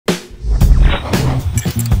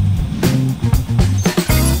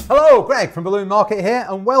Hello, Greg from Balloon Market here,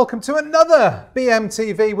 and welcome to another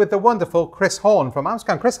BMTV with the wonderful Chris Horne from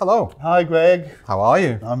Amscanuk. Chris, hello. Hi, Greg. How are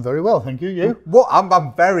you? I'm very well, thank you. You? What?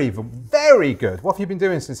 I'm very, very good. What have you been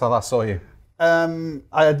doing since I last saw you? I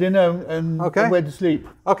had dinner and went to sleep.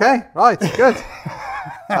 Okay, right, good.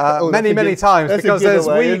 Many times, because there's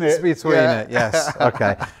weeks between it. Yes,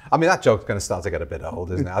 okay. I mean, that joke's going to start to get a bit old,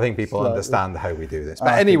 isn't it? I think people understand how we do this.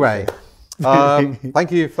 But anyway,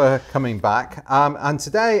 thank you for coming back. And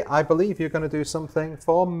today, I believe you're going to do something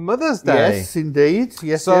for Mother's Day. Yes, indeed.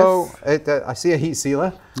 Yes. So I see a heat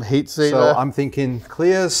sealer. A heat sealer. So I'm thinking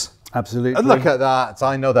Clearz. Absolutely. And look at that.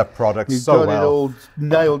 I know their products so well. You've got it all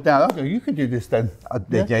nailed down. Okay, you can do this then.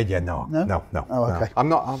 No. Oh, okay. I'm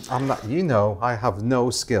not. You know, I have no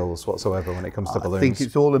skills whatsoever when it comes to balloons. I think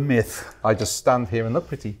it's all a myth. I just stand here and look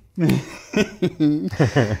pretty.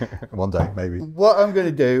 One day, maybe. What I'm going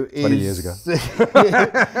to do is 20 years ago.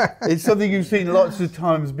 It's something you've seen lots of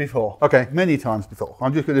times before. Okay. Many times before.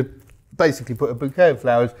 I'm just going to basically put a bouquet of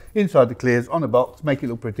flowers inside the Clearz on a box, make it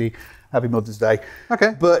look pretty. Happy Mother's Day.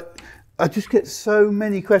 Okay. But I just get so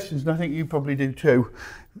many questions, and I think you probably do too,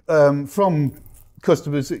 from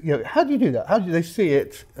customers. You know, how do you do that? How do they see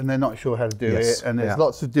it and they're not sure how to do it? And there's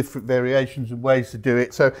lots of different variations and ways to do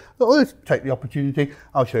it. So I thought, let's take the opportunity.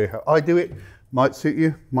 I'll show you how I do it. Might suit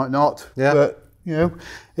you, might not. Yeah. But you know,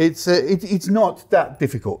 it's not that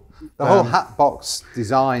difficult. The whole hat box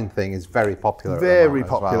design thing is very popular. Very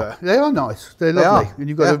popular. Well. They are nice. They're lovely, and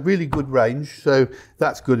you've got a really good range, so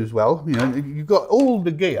that's good as well. You know, you've got all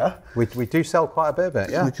the gear. We do sell quite a bit of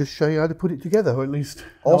it. Yeah. We just show you how to put it together, or at least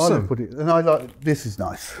awesome. how I put it. And I like this is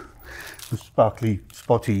nice. The sparkly,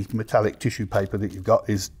 spotty, metallic tissue paper that you've got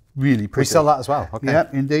is really pretty. We sell that as well. Okay. Yeah,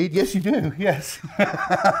 indeed. Yes, you do. Yes.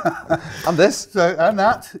 And this. So and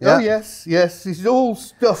that. Yeah. Oh yes, yes. This is all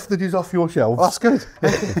stuff that is off your shelves. Oh, that's good.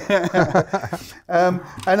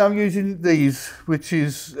 And I'm using these, which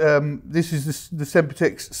is this is the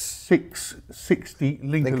Centrepiece 660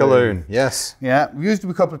 Linkaloon. Yes. Yeah, we've used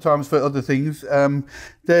them a couple of times for other things.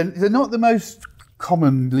 They're not the most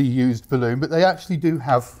commonly used balloon, but they actually do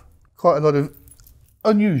have quite a lot of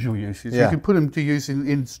unusual uses. You can put them to use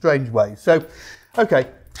in strange ways. So, okay,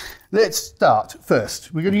 let's start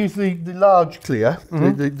first. We're going to use the large clear,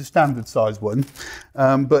 the standard size one,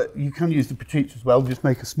 but you can use the petites as well, just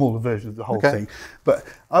make a smaller version of the whole thing. But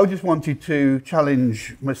I just wanted to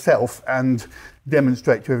challenge myself and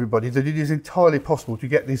demonstrate to everybody that it is entirely possible to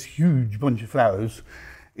get this huge bunch of flowers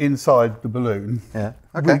inside the balloon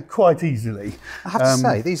quite easily. I have to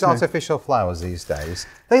say, these artificial flowers these days,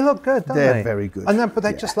 they look good, don't they? They're very good. And then, but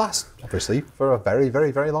they just last, obviously, for a very,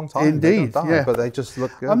 very, very long time. Indeed, they don't die, but they just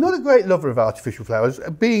look good. I'm not a great lover of artificial flowers.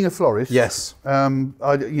 Being a florist, yes,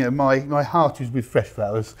 my heart is with fresh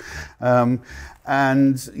flowers, and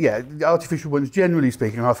yeah, the artificial ones, generally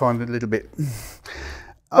speaking, I find a little bit.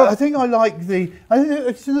 I think I like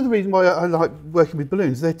it's another reason why I like working with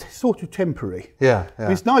balloons. They're sort of temporary. Yeah.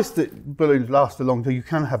 It's nice that balloons last a long time. You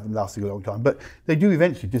can have them lasting a long time, but they do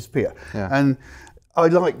eventually disappear. Yeah. And I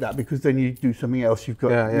like that because then you do something else. You've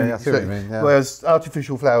got I see what you mean. Yeah. Whereas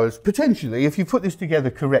artificial flowers, potentially, if you put this together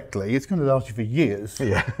correctly, it's going to last you for years.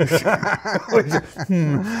 Yeah.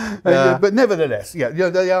 But nevertheless,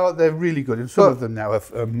 they're really good, and some of them now are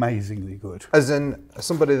amazingly good. As in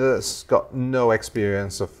somebody that's got no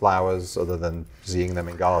experience of flowers other than seeing them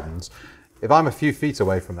in gardens. If I'm a few feet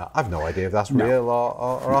away from that, I've no idea if that's real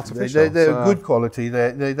or artificial. They're good quality.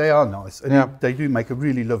 They are nice, and they do make a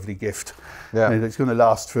really lovely gift. Yeah, it's going to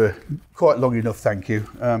last for quite long enough. Thank you.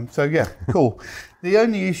 So yeah, cool. The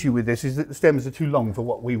only issue with this is that the stems are too long for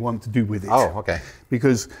what we want to do with it. Oh, okay.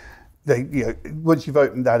 Because once you've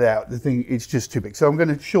opened that out, the thing it's just too big. So I'm going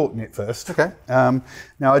to shorten it first. Okay.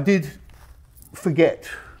 Now I did forget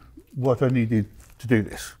what I needed to do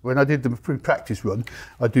this. When I did the practice run,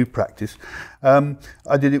 I do practice.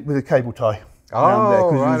 I did it with a cable tie.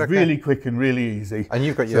 Because it was really quick and really easy. And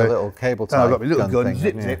you've got your little cable tie. I've got my little gun,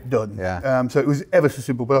 thing, zip, done. Yeah. So it was ever so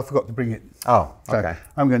simple, but I forgot to bring it. Oh, okay. So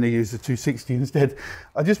I'm going to use the 260 instead.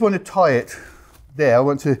 I just want to tie it there.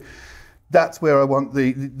 That's where I want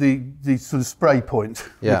the sort of spray point,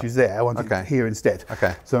 which is there. I want it here instead.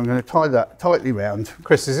 Okay. So I'm going to tie that tightly round.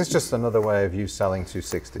 Chris, is this just another way of you selling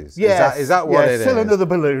 260s? Yes. Is that what it is? Sell another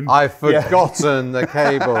balloon. I've forgotten the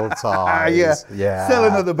cable ties. Yeah. Sell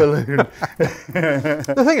another balloon.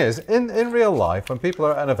 The thing is, in real life, when people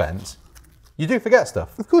are at an event, you do forget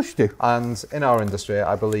stuff. Of course you do. And in our industry,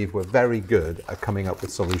 I believe we're very good at coming up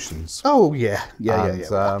with solutions. Oh, yeah.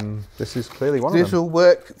 This is clearly one of them. This will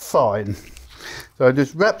work fine. So I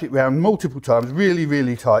just wrapped it round multiple times, really,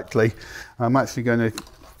 really tightly. I'm actually going to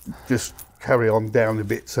just carry on down a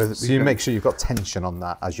bit so that so you make sure you've got tension on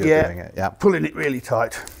that as you're doing it. Yeah, pulling it really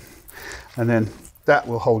tight, and then that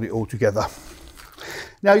will hold it all together.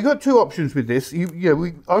 Now you've got two options with this.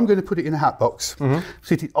 I'm going to put it in a hat box,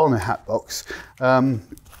 sit it on a hat box,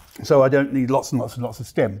 so I don't need lots and lots and lots of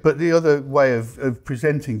stem. But the other way of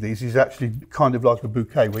presenting these is actually kind of like a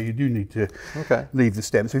bouquet, where you do need to leave the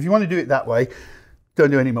stem. So if you want to do it that way,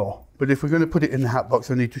 don't do any more. But if we're going to put it in the hat box,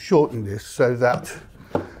 I need to shorten this so that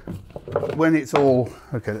when it's all,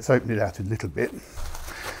 okay, let's open it out a little bit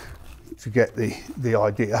to get the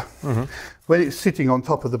idea. When it's sitting on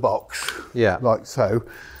top of the box, like so,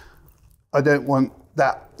 I don't want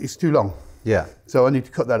that, it's too long. Yeah. So I need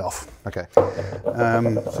to cut that off. Okay. So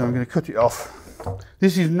I'm going to cut it off.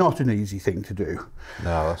 This is not an easy thing to do.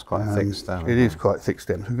 No, that's quite a thick stem. It is quite thick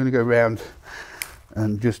stem. So I'm going to go round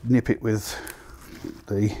and just nip it with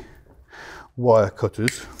the wire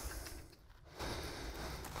cutters.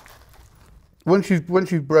 Once you've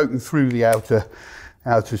broken through the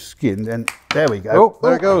outer skin, then there we go. Oh,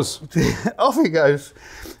 there it goes. Off it goes.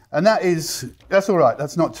 And that's all right.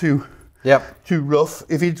 That's not too rough.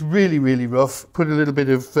 If it's really, really rough, put a little bit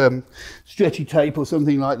of stretchy tape or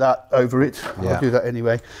something like that over it. I'll do that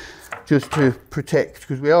anyway, just to protect,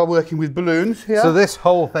 because we are working with balloons here. So this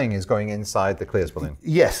whole thing is going inside the Clearz balloon?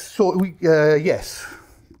 Yes. So yes,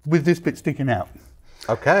 with this bit sticking out.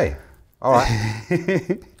 Okay. All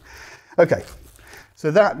right. Okay.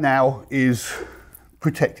 So that now is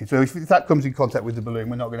protected. So if that comes in contact with the balloon,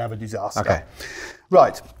 we're not going to have a disaster. Okay.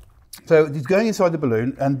 Right. So it's going inside the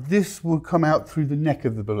balloon, and this will come out through the neck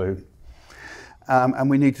of the balloon. And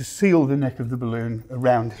we need to seal the neck of the balloon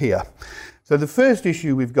around here. So the first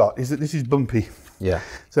issue we've got is that this is bumpy. Yeah.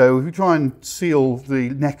 So if we try and seal the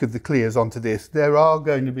neck of the Clearz onto this, there are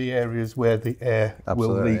going to be areas where the air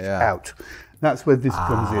will leak out. That's where this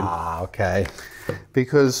comes in. Ah, okay.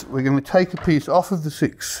 Because we're going to take a piece off of the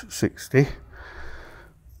 660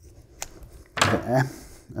 there,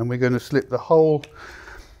 and we're going to slip the whole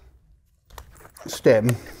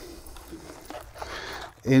stem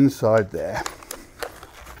inside there.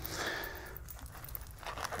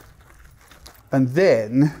 And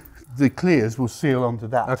then the Clearz will seal onto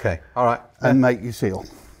that. Okay, all right. And make you seal.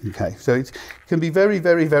 Okay, so it can be very,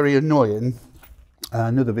 very, very annoying.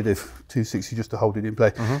 Another bit of 260 just to hold it in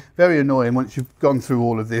place. Very annoying once you've gone through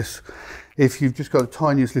all of this, if you've just got a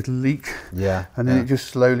tiniest little leak, and then it just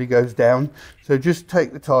slowly goes down. So just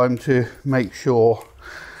take the time to make sure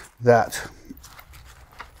that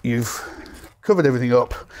you've covered everything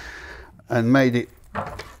up and made it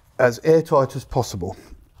as airtight as possible.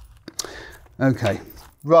 Okay,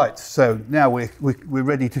 right, so now we're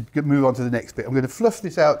ready to move on to the next bit. I'm going to fluff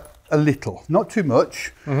this out a little, not too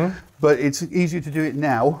much, but it's easier to do it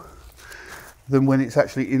now than when it's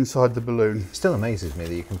actually inside the balloon. Still amazes me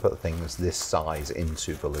that you can put things this size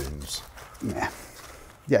into balloons. Yeah.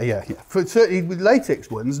 For certainly with latex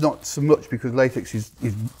ones, not so much, because latex is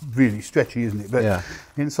really stretchy, isn't it? But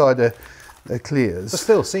inside a Clearz. But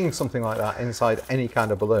still, seeing something like that inside any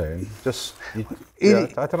kind of balloon, I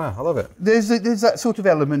don't know, I love it. There's that sort of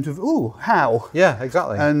element of, ooh, how? Yeah,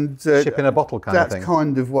 exactly. And ship in a bottle kind of thing. That's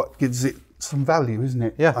kind of what gives it some value, isn't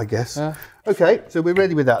it? Yeah. I guess. Yeah. Okay, so we're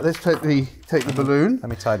ready with that. Let's take the balloon. Let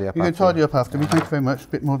me tidy up. You can tidy up after me. Thank you very much. A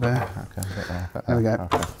bit more there. Okay, a bit there. There we go.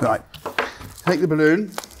 Okay. Right. Take the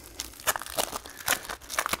balloon.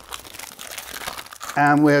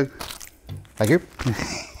 And we're... Thank you.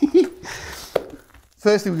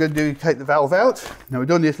 First thing we're going to do is take the valve out. Now, we've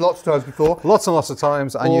done this lots of times before. Lots and lots of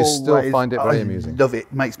times, and you still find it very amusing. I love it.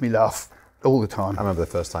 It makes me laugh all the time. I remember the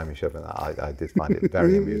first time you showed me that. I did find it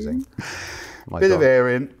very amusing. Bit of air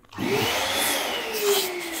in.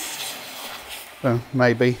 Well,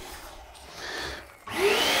 maybe.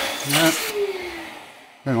 No.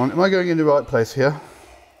 Hang on, am I going in the right place here?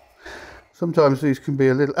 Sometimes these can be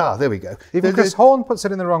a little... there we go. Even Chris Horne puts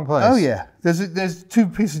it in the wrong place. Oh, yeah. There's two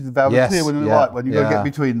pieces of valve, a clear one and a white one. You've got to get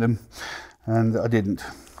between them. And I didn't.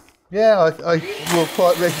 Yeah, I will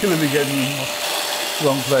quite regularly get in the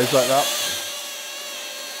wrong place like that.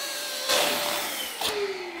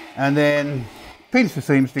 And then pinch the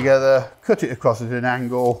seams together, cut it across at an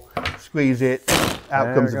angle, squeeze it,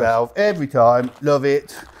 out comes the valve. Every time, love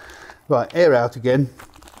it. Right, air out again.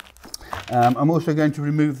 I'm also going to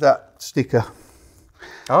remove that sticker.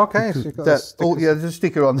 Okay, so you've got there's a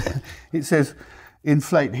sticker on there. It says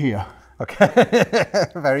inflate here. Okay,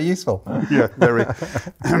 very useful. Yeah, very.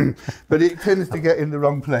 But it tends to get in the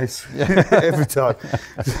wrong place every time.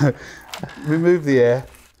 So, remove the air.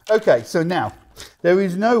 Okay, so now there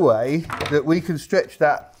is no way that we can stretch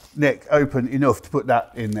that neck open enough to put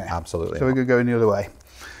that in there. Absolutely. So we're going to go in the other way.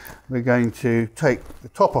 we're going to take the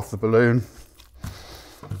top off the balloon.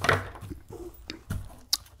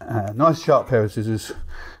 A nice sharp pair of scissors,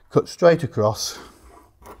 cut straight across.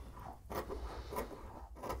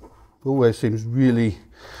 Always seems really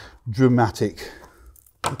dramatic.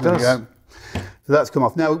 It does. So that's come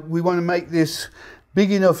off. Now we want to make this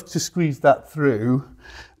big enough to squeeze that through,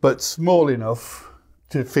 but small enough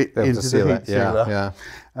to fit into the heat sealer.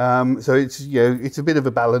 So it's, you know, it's a bit of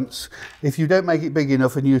a balance. If you don't make it big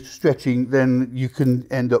enough and you're stretching, then you can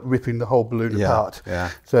end up ripping the whole balloon apart.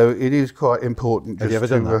 So it is quite important. Have you ever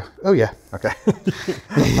done that? Oh yeah. Okay.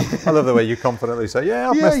 I love the way you confidently say, yeah,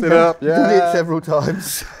 I've messed it up. Yeah, done it several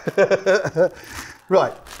times.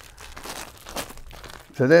 Right.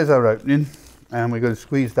 So there's our opening, and we're going to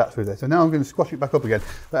squeeze that through there. So now I'm going to squash it back up again.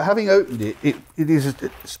 But having opened it, it is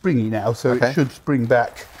springy now, so it should spring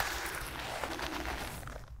back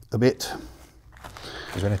a bit.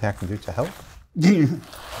 Is there anything I can do to help?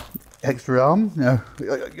 Extra arm? No.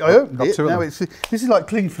 I opened it. Now this is like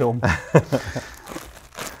cling film.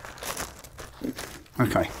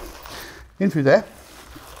 Okay. In through there,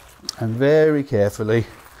 and very carefully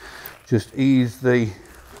just ease the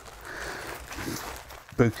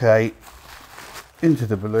bouquet into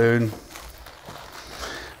the balloon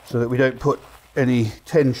so that we don't put any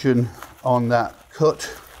tension on that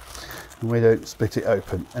cut and we don't split it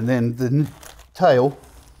open. And then the tail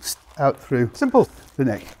out through the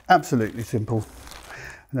neck. Absolutely simple.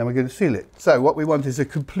 And then we're going to seal it. So what we want is a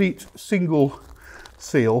complete single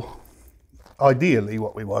seal. Ideally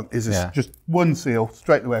what we want is just one seal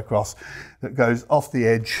straight the way across that goes off the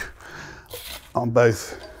edge on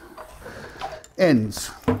both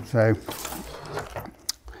ends. So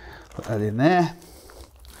put that in there,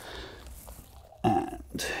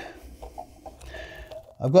 and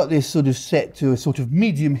I've got this sort of set to a sort of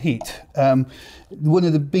medium heat. One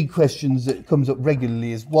of the big questions that comes up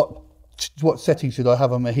regularly is what setting should I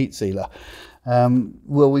have on my heat sealer?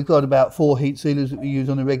 Well, we've got about 4 heat sealers that we use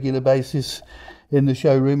on a regular basis in the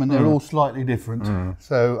showroom, and they're all slightly different.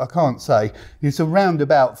 So I can't say. It's around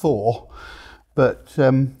about 4, but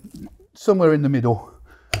somewhere in the middle.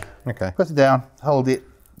 Okay. Press it down, hold it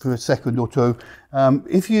for a second or two.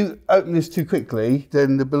 If you open this too quickly,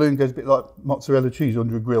 then the balloon goes a bit like mozzarella cheese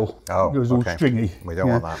under a grill. It goes all stringy. We don't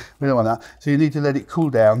want that. We don't want that. So you need to let it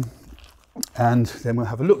cool down, and then we'll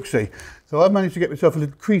have a look-see. So I've managed to get myself a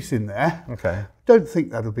little crease in there. Okay. Don't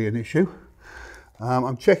think that'll be an issue.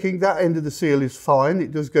 I'm checking that end of the seal is fine.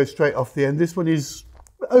 It does go straight off the end. This one is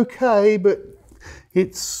okay, but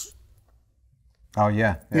it's... Oh,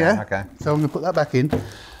 yeah. Okay. So I'm going to put that back in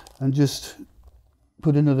and just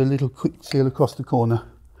put another little quick seal across the corner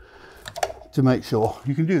to make sure.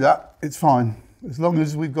 You can do that, it's fine. As long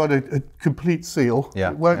as we've got a complete seal,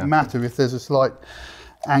 it won't matter if there's a slight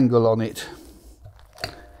angle on it.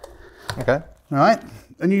 Okay. All right,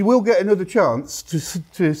 and you will get another chance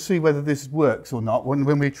to see whether this works or not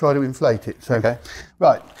when we try to inflate it. So,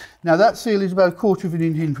 right, now that seal is about 1/4 of an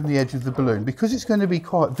inch in from the edge of the balloon. Because it's going to be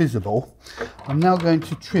quite visible, I'm now going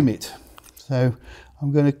to trim it. So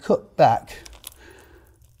I'm going to cut back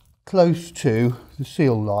close to the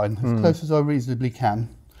seal line, as close as I reasonably can.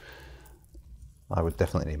 I would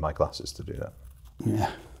definitely need my glasses to do that.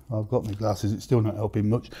 Yeah, I've got my glasses, it's still not helping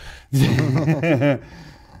much.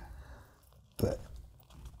 But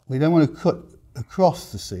we don't want to cut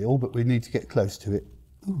across the seal, but we need to get close to it.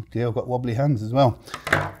 Oh dear, I've got wobbly hands as well.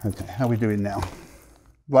 Okay, how are we doing now?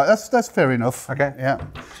 Right, that's fair enough. Okay. Yeah.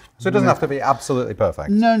 So it doesn't have to be absolutely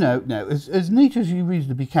perfect. No. As neat as you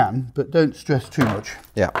reasonably can, but don't stress too much.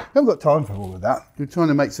 Yeah. I haven't got time for all of that. We're trying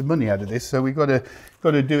to make some money out of this, so we've got to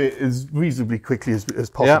do it as reasonably quickly as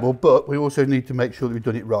possible. But we also need to make sure that we've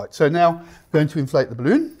done it right. So now I'm going to inflate the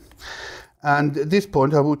balloon, and at this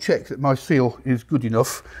point I will check that my seal is good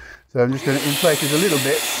enough. So I'm just going to inflate it a little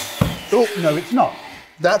bit. Oh no, it's not.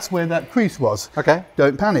 That's where that crease was. Okay.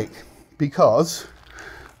 Don't panic, because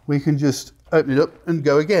we can just open it up and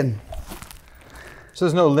go again. So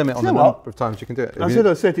there's no limit on the number of times you can do it? I said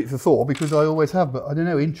I set it for 4 because I always have, but I don't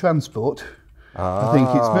know, in transport, I think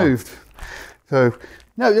it's moved. So,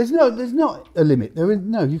 no, there's not a limit. There is,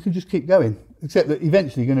 no, you can just keep going, except that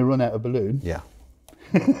eventually you're going to run out of balloon. Yeah.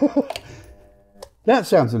 That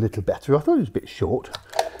sounds a little better. I thought it was a bit short.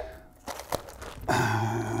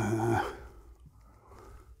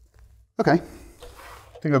 Okay.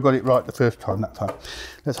 I think I got it right the first time that time.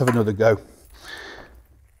 Let's have another go.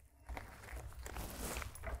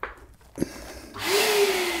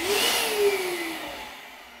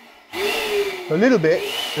 A little bit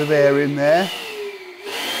of air in there.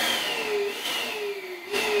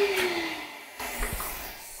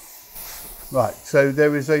 Right, so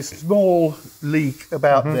there is a small leak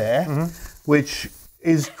about there, which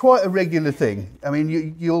is quite a regular thing. I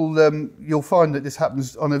mean, you'll find that this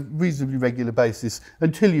happens on a reasonably regular basis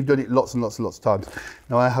until you've done it lots and lots and lots of times.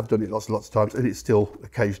 Now, I have done it lots and lots of times, and it still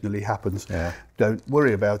occasionally happens. Yeah. Don't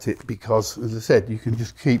worry about it because, as I said, you can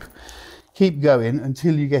just keep going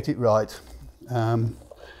until you get it right. And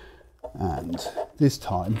this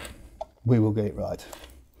time, we will get it right.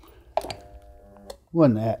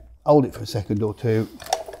 One there, hold it for a second or two,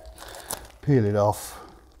 peel it off.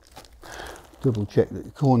 Double check that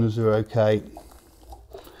the corners are okay.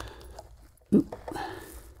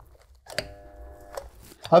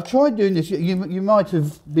 I've tried doing this. You might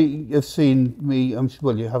have seen me.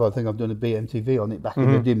 Well, you have. I think I've done a BMTV on it back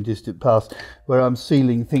in the dim distant past, where I'm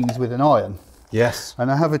sealing things with an iron. Yes.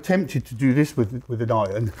 And I have attempted to do this with an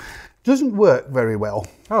iron. Doesn't work very well.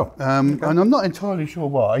 Oh. Okay. And I'm not entirely sure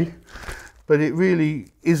why, but it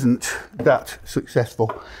really isn't that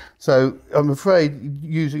successful. So I'm afraid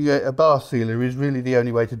using a bar sealer is really the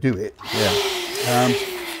only way to do it. Yeah.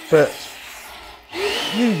 But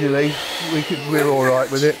usually we're all right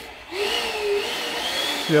with it.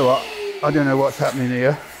 You know what? I don't know what's happening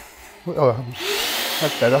here. Oh,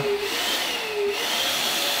 that's better.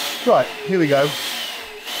 Right, here we go.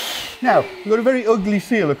 Now, we've got a very ugly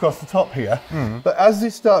seal across the top here, but as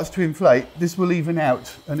this starts to inflate, this will even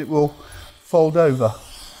out and it will fold over.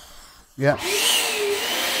 Yeah.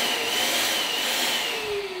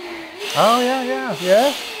 Oh, yeah.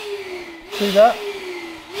 Yeah? See that?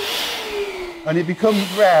 And it becomes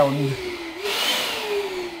round.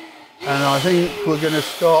 And I think we're going to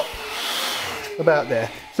stop about there.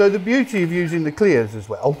 So the beauty of using the Clearz as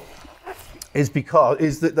well is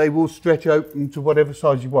that they will stretch open to whatever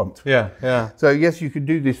size you want. Yeah, yeah. So yes, you can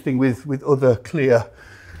do this thing with other clear,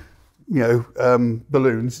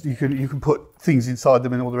 balloons. You can put things inside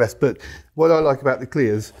them and all the rest. But what I like about the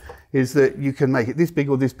Clearz is that you can make it this big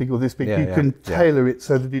or this big or this big. You can tailor it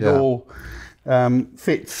so that it all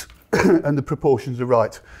fits and the proportions are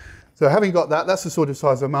right. So having got that, that's the sort of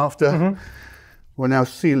size I'm after. We'll now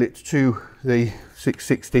seal it to the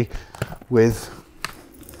 660 with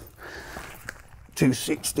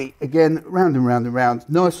 260 again, round and round and round,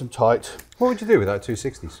 nice and tight. What would you do without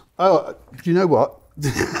 260s? Oh, do you know what?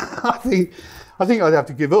 I think I'd have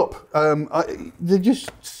to give up. They're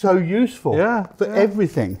just so useful for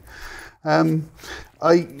everything.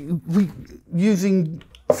 Using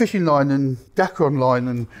fishing line and Dacron line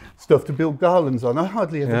and stuff to build garlands on, I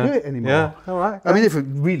hardly ever do it anymore. Yeah, all right. I mean, if a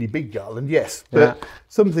really big garland, yes, but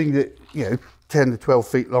something that 10 to 12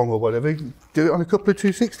 feet long or whatever, do it on a couple of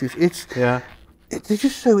 260s. They're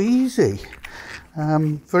just so easy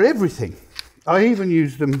for everything. I even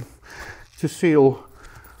use them to seal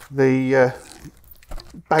the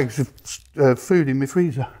bags of food in my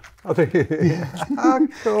freezer. Oh, do you? Yeah.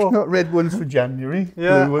 Cool. Not red ones for January,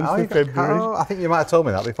 blue ones for February. Oh, I think you might have told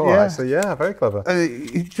me that before, actually. Yeah, very clever.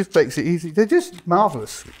 And it just makes it easy. They're just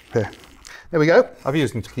marvellous. There we go. I've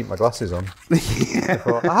used them to keep my glasses on.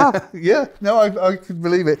 Yeah, no, I can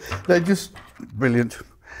believe it. They're just brilliant.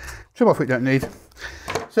 Trim off we don't need.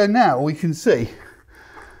 So now we can see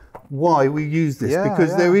why we use this,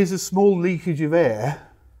 because there is a small leakage of air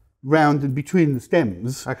round and between the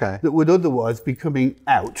stems that would otherwise be coming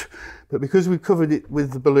out, but because we've covered it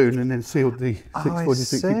with the balloon and then sealed the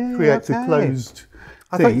 646, it creates a closed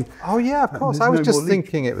thing. Of course. I was just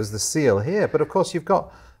thinking it was the seal here, but of course you've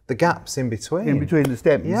got the gaps in between. In between the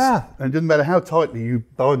stems. Yeah. And it doesn't matter how tightly you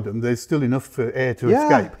bind them, there's still enough for air to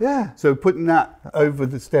escape. Yeah. So putting that over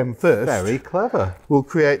the stem first. Very clever. Will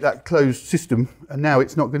create that closed system, and now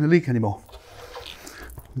it's not going to leak anymore.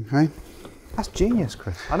 Okay. That's genius,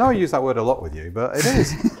 Chris. I know I use that word a lot with you, but it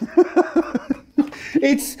is.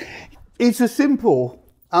 It's a simple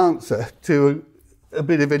answer to a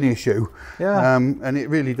bit of an issue. Yeah. And it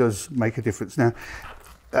really does make a difference. Now,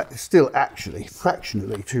 that's still actually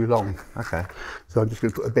fractionally too long. Okay. So I'm just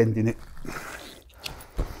going to put a bend in it.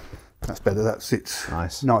 That's better. That sits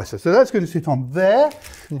nicer. So that's going to sit on there.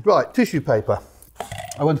 Right, tissue paper.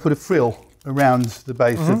 I want to put a frill around the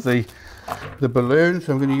base of the balloon,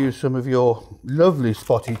 so I'm going to use some of your lovely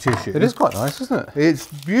spotty tissue. It is quite nice, isn't it? It's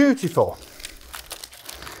beautiful.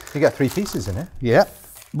 You get 3 pieces in it. Yeah,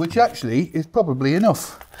 which actually is probably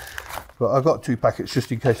enough. But I've got 2 packets just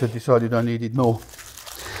in case I decided I needed more.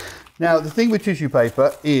 Now, the thing with tissue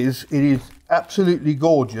paper is it is absolutely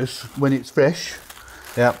gorgeous when it's fresh.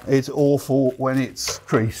 Yeah. It's awful when it's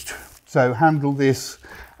creased. So handle this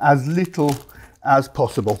as little as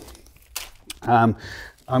possible. I'm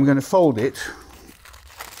going to fold it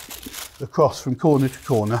across from corner to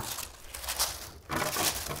corner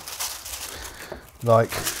like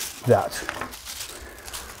that.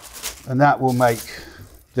 and that will make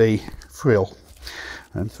the frill.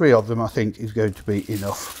 And 3 of them I think is going to be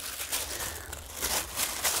enough.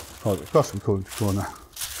 Hold it across from corner to corner.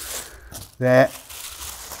 There.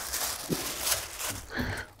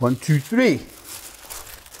 1, 2, 3.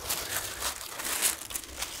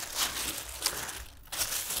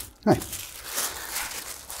 Okay.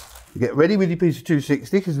 Get ready with your piece of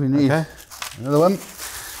 260 because we need another one.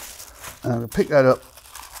 And I'm going to pick that up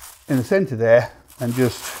in the centre there and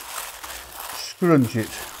just scrunch it.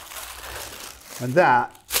 And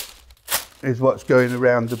that is what's going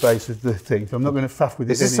around the base of the thing. So I'm not going to faff with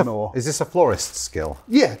it anymore. Is this a florist's skill?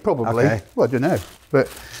 Yeah, probably. Okay. Well, I don't know.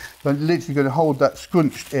 But I'm literally going to hold that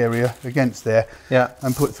scrunched area against there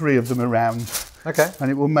and put 3 of them around. Okay. And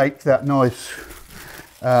it will make that nice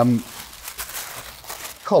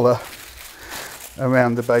collar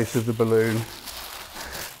around the base of the balloon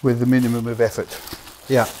with the minimum of effort.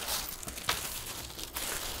 Yeah.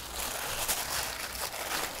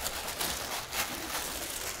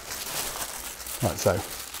 Like so.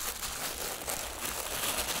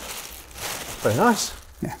 Very nice.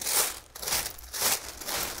 Yeah.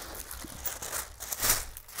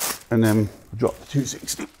 And then drop the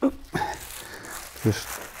 260. Just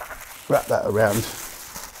wrap that around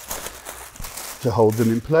to hold them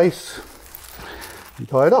in place and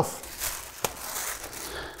tie it off.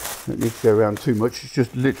 Don't need to go around too much. It's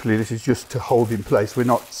just literally, this is just to hold in place. We're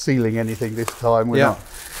not sealing anything this time. We're not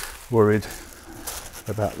worried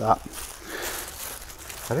about that.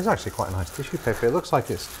 That is actually quite a nice tissue paper. It looks like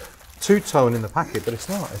it's two-tone in the packet, but it's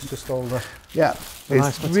not. It's just all the it's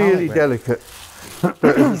nice really delicate. But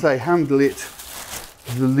as I say, handle it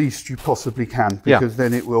the least you possibly can, because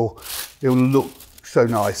then it'll look so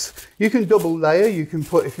nice. You can double layer. You can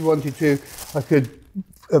put, if you wanted to, I could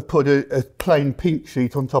put a plain pink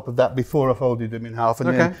sheet on top of that before I folded them in half, and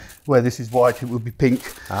then where this is white, it will be pink.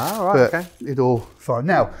 Ah, right. But it's all fine.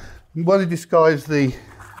 Now, you want to disguise the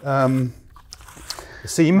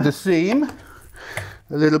seam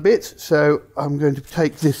a little bit, so I'm going to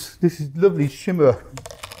take this is lovely shimmer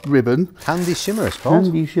ribbon. Handy shimmer, it's called.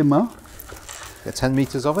 Handy shimmer. Get 10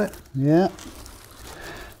 meters of it. Yeah.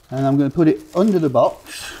 And I'm going to put it under the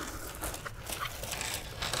box.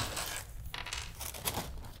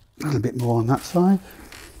 A little bit more on that side.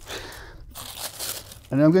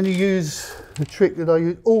 And I'm going to use a trick that I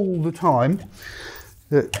use all the time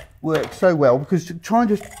that works so well, because trying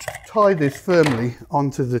to tie this firmly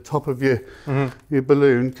onto the top of your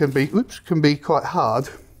balloon can be quite hard.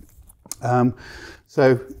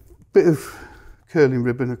 So a bit of curling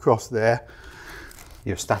ribbon across there.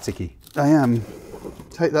 You're staticky. I am.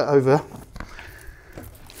 Take that over.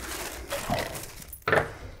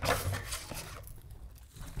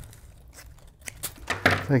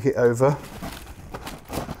 Take it over.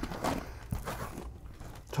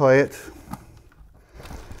 Tie it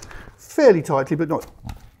fairly tightly, but not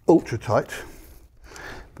ultra tight,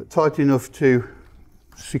 but tight enough to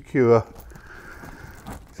secure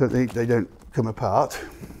so they don't come apart.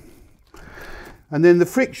 And then the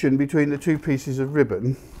friction between the 2 pieces of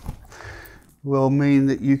ribbon will mean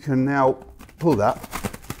that you can now pull that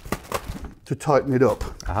to tighten it up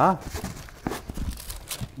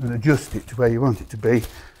and adjust it to where you want it to be.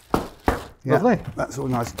 Lovely. That's all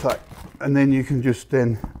nice and tight. And then you can just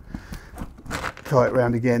then tie it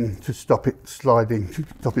round again to stop it sliding, to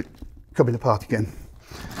stop it coming apart again,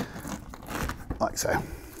 like so.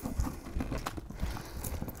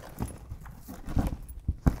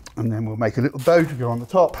 And then we'll make a little bow to go on the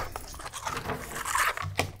top.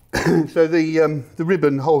 So the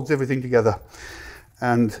ribbon holds everything together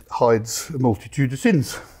and hides a multitude of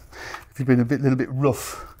sins. If you've been a little bit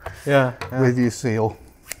rough with your seal.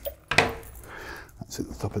 That's at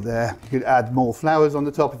the top of there. You could add more flowers on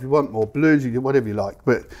the top if you want, more blues, you do whatever you like.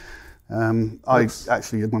 But I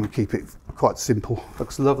actually want to keep it quite simple.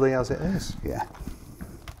 Looks lovely as it is. Yeah.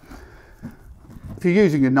 If you're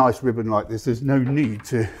using a nice ribbon like this, there's no need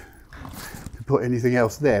to put anything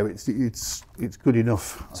else there. It's good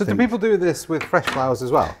enough. So do people do this with fresh flowers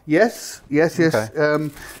as well? Yes. Okay.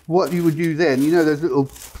 What you would do then, you know those little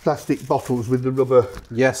plastic bottles with the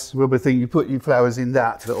rubber thing, you put your flowers in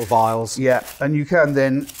that. Little vials. Yeah, and you can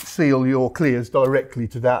then seal your clears directly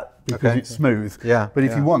to that because it's smooth. Yeah. But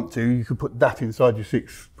if you want to, you could put that inside your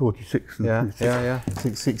 646 and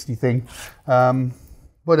 660 thing.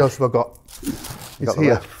 What else have I got? It's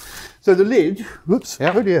here. So the lid, oh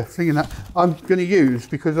dear, thinking that, I'm going to use,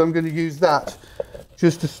 because I'm going to use that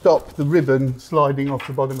just to stop the ribbon sliding off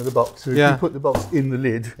the bottom of the box. So if you put the box in the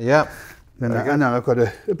lid, And then I've got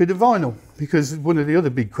a bit of vinyl, because one of the other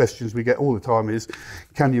big questions we get all the time is,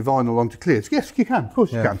 can you vinyl onto clears? Yes, you can, of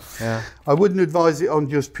course you can. Yeah. I wouldn't advise it on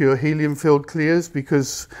just pure helium-filled clears,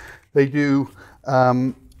 because they do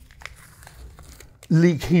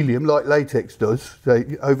leak helium like latex does.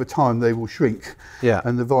 Over time they will shrink,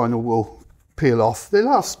 and the vinyl will peel off. They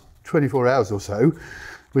last 24 hours or so,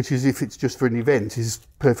 which is, if it's just for an event, is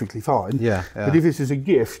perfectly fine. But if it's as a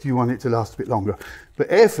gift, you want it to last a bit longer. But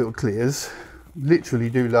air-filled clears literally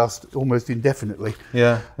do last almost indefinitely.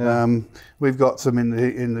 We've got some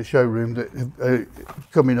in the showroom that are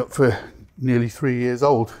coming up for nearly 3 years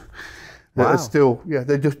old. That are still,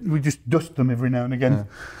 we just dust them every now and again.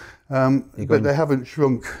 But they haven't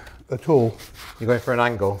shrunk at all. You're going for an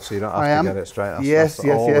angle, so you don't have to get it straight. That's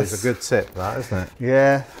always a good tip, that, isn't it?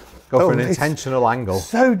 Yeah. Go for an intentional angle.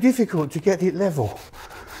 So difficult to get it level.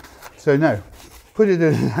 So no, put it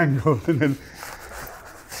at an angle, and then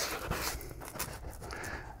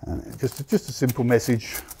just a simple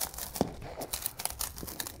message.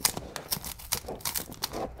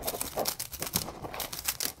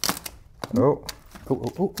 Oh,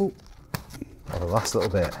 the last little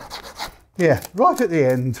bit. Yeah, right at the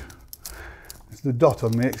end. It's the dot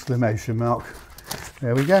on the exclamation mark.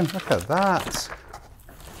 There we go. Look at that.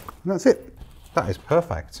 And that's it. That is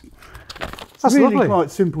perfect. That's really lovely.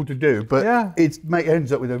 Quite simple to do, but it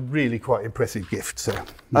ends up with a really quite impressive gift. So,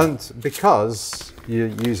 and because you're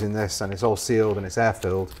using this and it's all sealed and it's air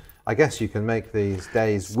filled, I guess you can make these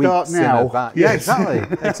days weeks in advance. Yeah, exactly.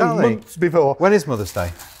 Months before. When is Mother's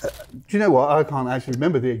Day? Do you know what? I can't actually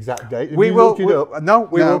remember the exact date. We will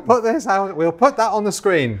put this out. We'll put that on the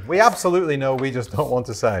screen. We absolutely know. We just don't want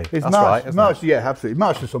to say. It's That's March. right. March. Yeah, absolutely.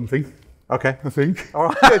 March to something. Okay. I think. All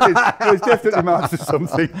right. It's definitely March to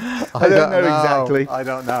something. I don't know exactly. I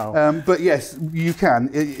don't know. But yes, you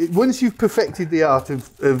can. Once you've perfected the art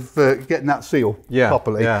of getting that seal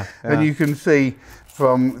properly, and you can see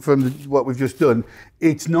from what we've just done,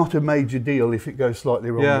 it's not a major deal if it goes slightly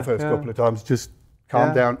wrong the first couple of times. Just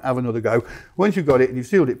calm down, have another go. Once you've got it and you've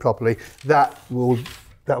sealed it properly, that'll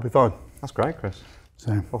be fine. That's great, Chris.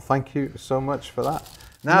 So, well, thank you so much for that.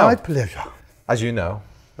 Now, my pleasure. As you know,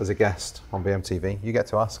 as a guest on BMTV, you get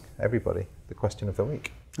to ask everybody the question of the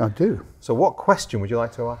week. I do. So what question would you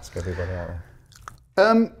like to ask everybody out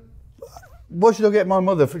there? What should I get my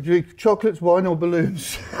mother for? Chocolates, wine, or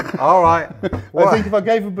balloons? All right. I think if I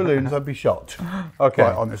gave her balloons, I'd be shocked. Okay.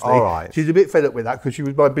 Quite honestly. All right. She's a bit fed up with that because she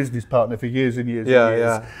was my business partner for years and years and years.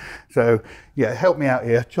 Yeah. So, yeah, help me out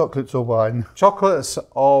here. Chocolates or wine? Chocolates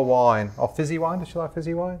or wine? Or fizzy wine? Does she like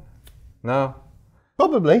fizzy wine? No?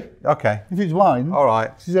 Probably. Okay. If it's wine. All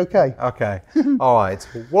right. She's okay. Okay. All right.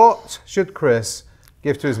 What should Chris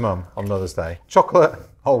give to his mum on Mother's Day? Chocolate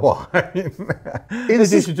or wine? In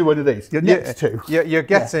addition to one of these. Your next two. You're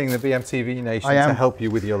getting the BMTV Nation to help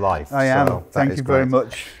you with your life. I am. So thank you very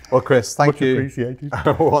much. Well, Chris, thank you. Much appreciated.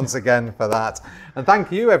 Once again for that. And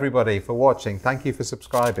thank you, everybody, for watching. Thank you for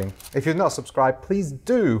subscribing. If you've not subscribed, please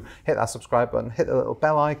do hit that subscribe button, hit the little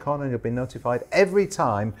bell icon, and you'll be notified every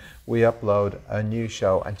time we upload a new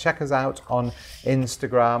show. And check us out on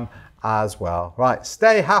Instagram as well. Right,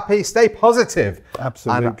 stay happy, stay positive.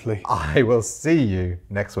 Absolutely. And I will see you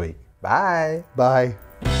next week. Bye. Bye.